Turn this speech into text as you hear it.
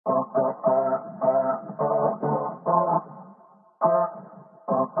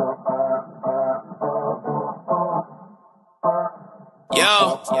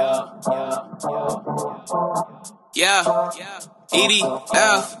Yo, yeah,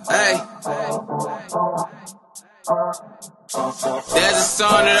 EDF, hey. There's a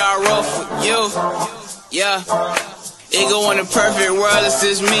song that I wrote for you, yeah. It go in the perfect world, it's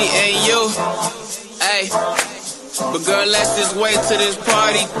just me and you, hey. But girl, let's just wait till this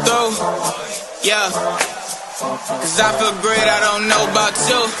party through, yeah. Cause I feel great, I don't know about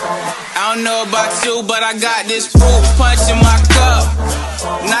you. I don't know about you, but I got this fruit punch in my cup.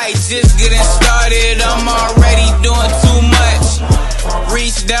 Night just getting started, I'm already doing too much.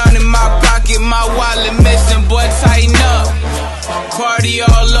 Reach down in my pocket, my wallet missing, boy, tighten up. Party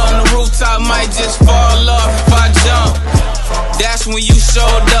all on the rooftop, might just fall off if I jump. That's when you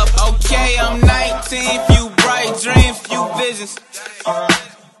showed up. Okay, I'm 19, few bright dreams, few visions.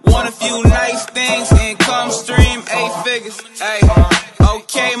 Want a few nice things, income stream, 8 figures. Hey,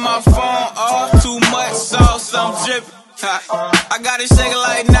 okay, my phone off, too much sauce, I'm dripping. I got it shaking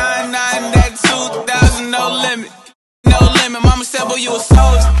like 99, that 2000, no limit. No limit, mama said, boy, you a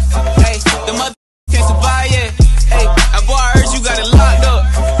soldier. Hey, the mother can't survive, yeah. Hey, boy, I heard you got it locked up.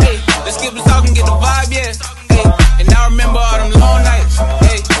 Hey, let's skip the talk and get the vibe, yeah. Hey, and I remember all them long nights.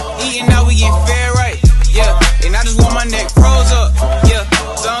 Hey, eating now we getting fed right, yeah. And I just want my neck froze up, yeah.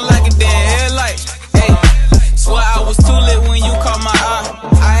 Sound like a damn headlight. Hey, swear I was too lit when you caught my eye.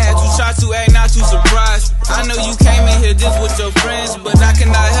 I had to try to act not too surprised. I know you came in here just with your friends, but I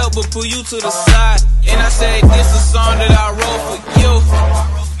cannot help but pull you to the side. And I said, this a song that I wrote for you.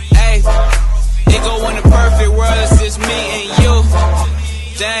 Hey, it go in the perfect world, it's just me and you.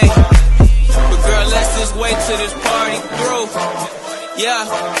 Dang, but girl, let's just wait till this party through. Yeah.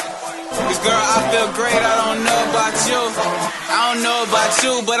 Cause girl, I feel great, I don't know about you. I don't know about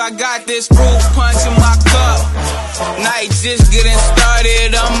you, but I got this fruit punch in my cup. Night just getting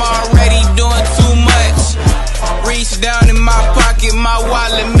started, I'm already doing too much. Reach down in my pocket, my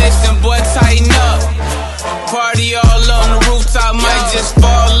wallet missing, boy, tighten up. Party all on the rooftop, might just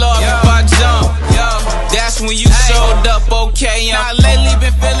fall off if I jump. That's when you showed up, okay. Now lately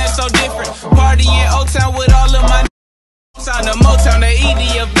been feeling so different. Partying O-Town with all of my Sound the Motown, the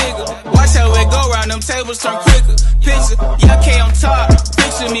ED bigger. Watch how it go round, them tables turn quicker. Picture, young K on top.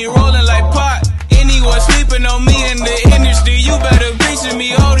 Picture me rolling like pot. Anyone sleeping on me in the industry, you better picture me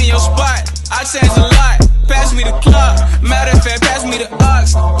holding your spot. I changed a lot, pass me the clock. Matter of fact, pass me the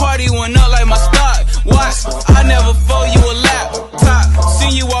ox. Party went up like my stock. Watch, I never fold you a laptop.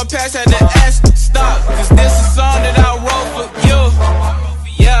 Seen you walk past, had to ask, stop. Cause this is a song that I wrote for you.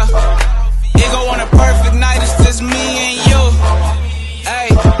 Yeah, it go on a perfect night, it's just me and you. Hey,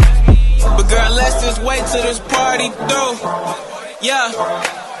 but girl, let's just wait till this party through. Yeah,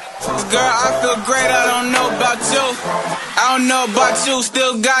 girl, I feel great, I don't know about you. I don't know about you,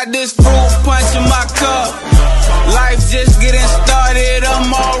 still got this fruit punch in my cup. Life just getting started,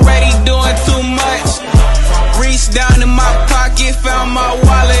 I'm already doing too much. Reach down in my pocket, found my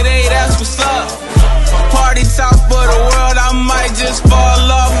wallet, hey, that's what's up. Party top for the world, I might just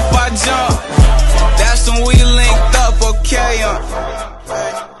fall off if I jump. That's when we linked up, okay,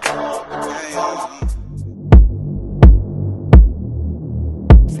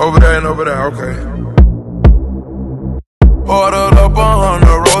 Over there and over there, okay. Ordered up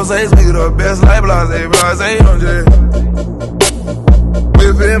 100 rosés, we the best like Blasé, Blasé, on J.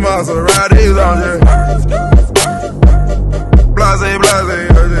 Whipping Maseratis on J. Blasé, Blasé,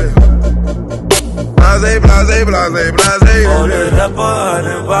 on J. Blasé, Blasé, Blasé, Blasé, on J. Ordered up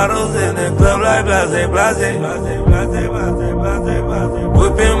 100 bottles in the club like Blasé, Blasé, Blasé, Blasé, Blasé, Blasé, Blasé.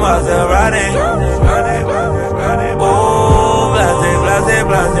 Whipping Maserati, oh, Blasé, Blasé,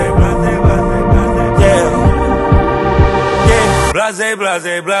 Blasé, Blasé, Blasé, Blasé, yeah, yeah, Blasé,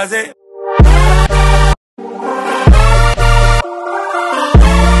 Blasé, Blasé.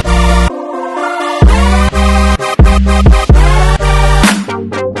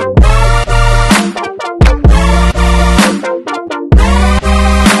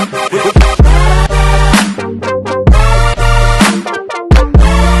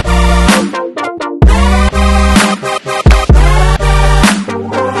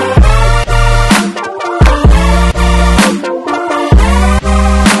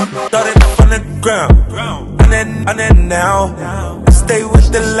 And then now, I stay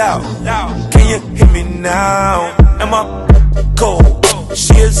with the loud. Can you hear me now? Am I cold?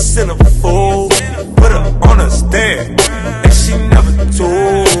 She a centerfold. Put her on a stand, and she never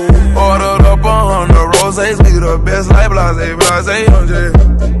told. Ordered up 100 rosés, we the best like Blasé, Blasé, on J.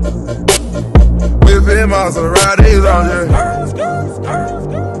 Whipping Maseratis on J.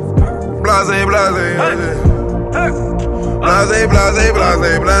 Blasé, Blasé, on J. Blasé, blasé,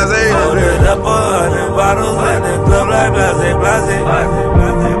 blasé, blasé. Loaded up 100 bottles in the club like Blasé, Blasé.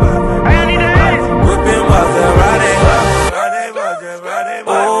 Whipping Maserati.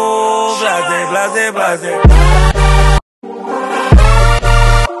 Oh, Blasé, Blasé, Blasé.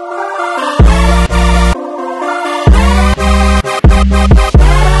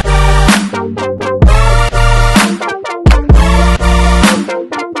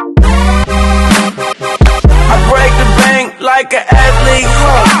 Like an athlete,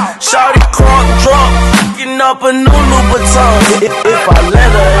 shawty crunk drunk, fucking up a new Louboutin. If I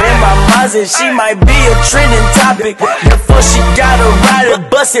let her in my Mazda, she might be a trending topic. Before she gotta ride it,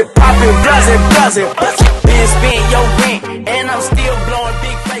 bust it, pop it, Blasé, Blasé. Been spent your rent, and I'm still blowing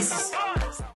big faces.